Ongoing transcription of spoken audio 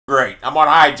Great. I'm on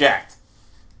hijacked.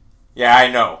 Yeah, I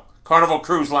know. Carnival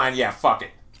Cruise Line, yeah, fuck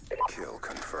it. Kill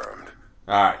confirmed.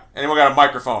 Alright. Anyone got a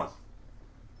microphone?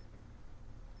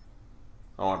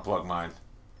 I'll unplug mine.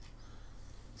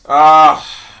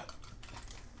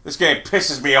 This game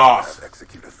pisses me off.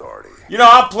 Execute authority. You know,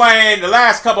 I'm playing the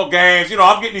last couple games. You know,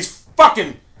 I'm getting these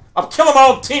fucking... I'm killing my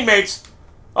own teammates.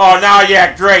 Oh, now,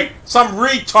 yeah, great. Some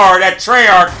retard at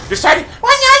Treyarch decided,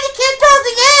 well, now you can't build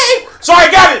the game. So I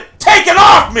got it taken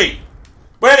off me.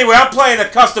 But anyway, I'm playing a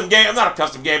custom game. I'm not a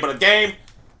custom game, but a game.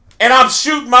 And I'm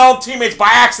shooting my own teammates by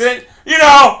accident. You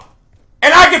know.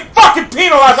 And I get fucking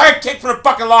penalized. I get kicked from the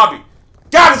fucking lobby.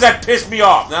 God, does that piss me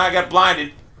off. Now I got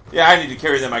blinded. Yeah, I need to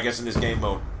carry them, I guess, in this game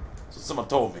mode. So someone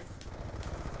told me.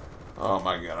 Oh,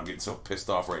 my God. I'm getting so pissed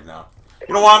off right now.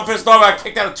 You know why I'm pissed off? I got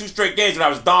kicked out of 2 straight games and I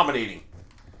was dominating.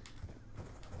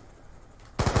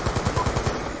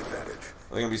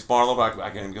 Are they going to be spawned a little bit? I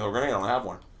can't even get a grenade. I don't have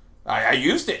one. I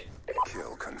used it.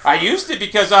 I used it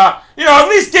because, you know, at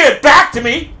least give it back to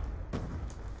me.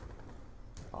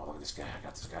 Oh, look at this guy. I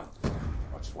got this guy. Look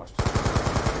at this guy. Watch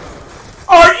this.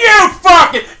 Are you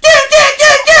fucking...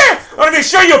 Don't even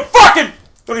show you fucking...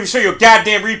 Don't even show you a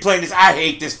goddamn replay in this. I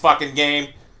hate this fucking game.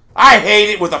 I hate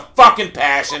it with a fucking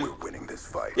passion. We're winning this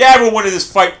fight. Yeah, we're winning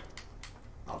this fight.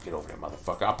 Oh, get over there,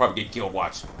 motherfucker. I'll probably get killed.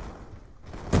 Watch.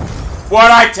 What'd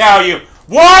I tell you?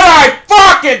 What'd I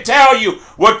fucking tell you?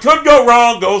 What could go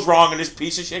wrong goes wrong in this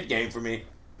piece of shit game for me.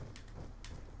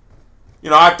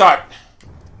 You know, I thought...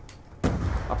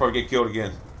 I'll probably get killed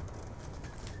again.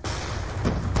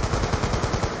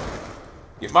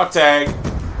 Get my tag.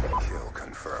 Kill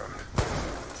confirmed.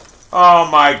 Oh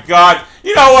my God.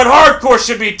 You know what? Hardcore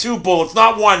should be 2 bullets,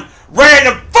 not 1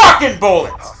 random fucking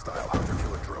bullet.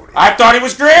 I thought he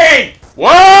was green.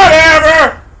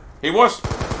 Whatever. He was...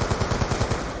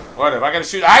 Whatever. I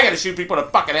gotta shoot people in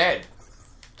the fucking head.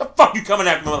 The fuck you coming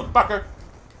at, motherfucker?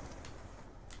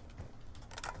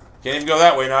 Can't even go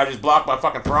that way now. I just blocked my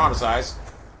fucking piranha size.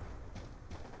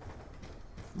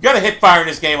 You gotta hit fire in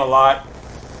this game a lot.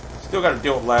 Still gotta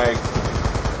deal with lag.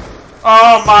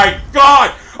 Oh my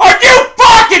God! Are you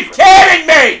fucking kidding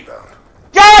me?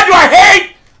 God, do I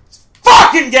hate this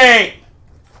fucking game!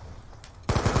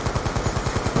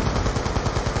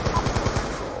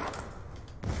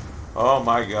 Oh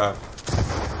my God.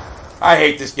 I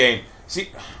hate this game. See,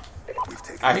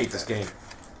 I hate this game.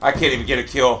 I can't even get a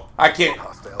kill. I can't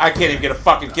even get a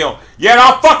fucking kill. Yet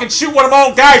I'll fucking shoot one of my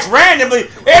own guys randomly.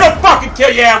 It'll fucking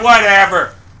kill. Yeah,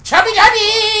 whatever. Chubby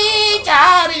chubby,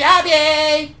 chubby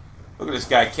chubby. Look at this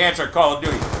guy. Cancer Call of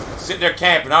Duty. Sitting there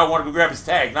camping. I want to go grab his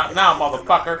tag. Not now,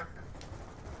 motherfucker.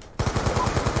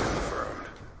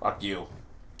 Fuck you.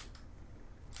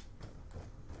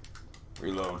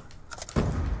 Reload.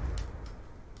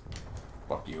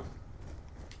 Fuck you.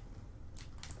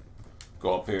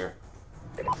 Go up here.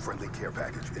 Friendly care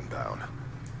package inbound.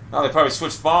 Now they probably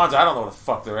switched spawns. I don't know where the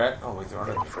fuck they're at. Oh wait, they're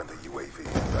under. Friendly UAV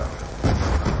inbound.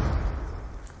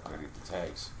 I gotta get the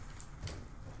tags.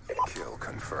 Kill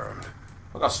confirmed.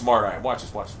 Look how smart I am. Watch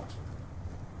this. Watch this. Watch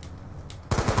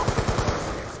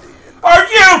this. Are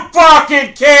you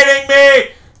fucking kidding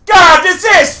me? God, this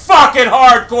is fucking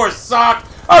hardcore suck.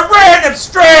 A random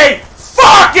stray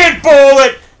fucking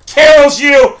bullet kills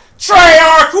you.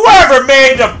 Treyarch, whoever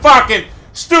made the fucking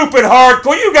stupid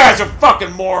hardcore, you guys are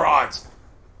fucking morons.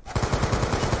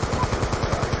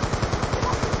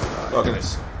 Look at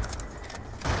this.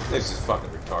 This is fucking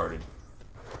retarded.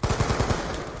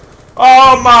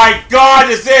 Oh my God,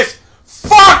 is this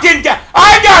fucking guy?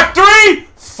 I got 3?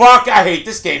 Fuck, I hate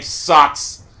this game.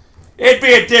 Sucks. It'd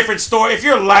be a different story if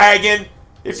you're lagging.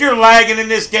 If you're lagging in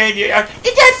this game, you got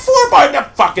 4 by the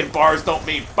fucking bars. Don't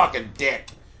mean fucking dick.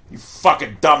 You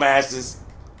fucking dumbasses.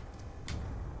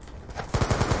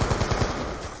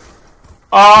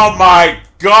 Oh my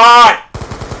God.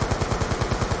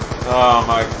 Oh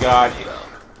my God.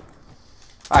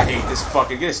 I hate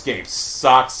this game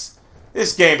sucks.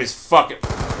 This game is fucking...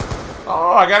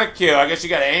 Oh, I got a kill. I guess you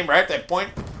got to aim right at that point.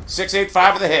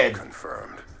 685 of the head.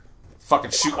 Confirmed.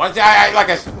 Fucking shoot one.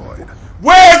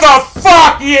 Where the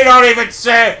fuck? You don't even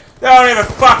say. They don't even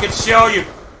fucking show you.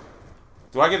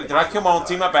 Did I kill my own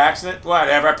team up by accident?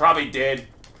 Whatever, I probably did.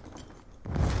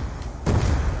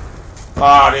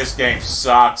 Oh, this game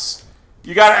sucks.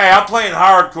 You gotta... Hey, I'm playing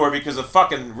hardcore because of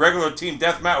fucking regular team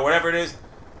deathmatch or whatever it is.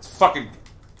 It's fucking...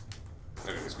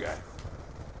 Look at this guy.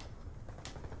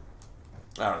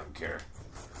 I don't even care.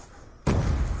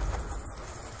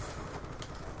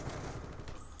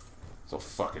 So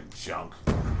fucking junk.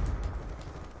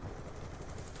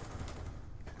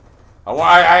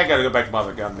 I gotta go back to my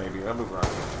other gun, maybe. I'll move around.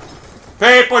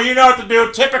 People, you know what to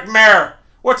do. Typic mayor.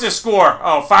 What's his score?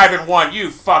 Oh, 5-1.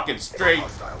 You fucking straight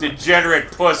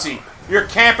degenerate pussy. You're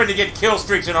camping to get kill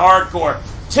streaks in hardcore.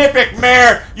 Typic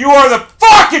Mayor, you are the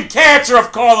fucking cancer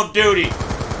of Call of Duty.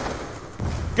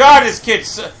 God, this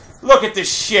kid's... Look at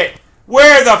this shit.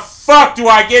 Where the fuck do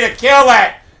I get a kill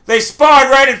at? They spawned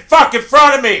right in fucking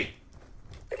front of me.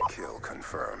 Kill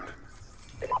confirmed.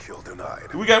 Kill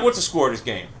denied. We got... What's the score of this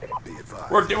game? Be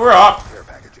advised. We're up. Care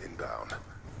package inbound.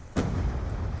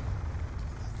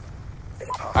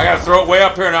 I gotta throw it way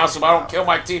up here now so I don't kill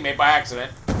my teammate by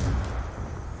accident.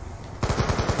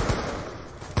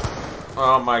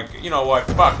 Oh my... You know what?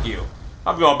 Fuck you.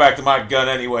 I'm going back to my gun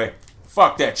anyway.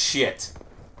 Fuck that shit.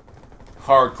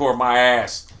 Hardcore my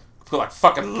ass. Feel like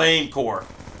fucking lame core.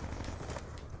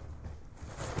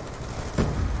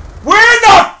 Where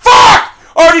the fuck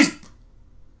are these...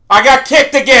 I got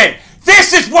kicked again.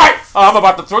 This is why... Oh, I'm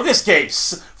about to throw this game.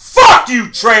 Fuck you,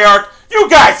 Treyarch. You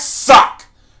guys suck.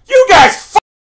 You guys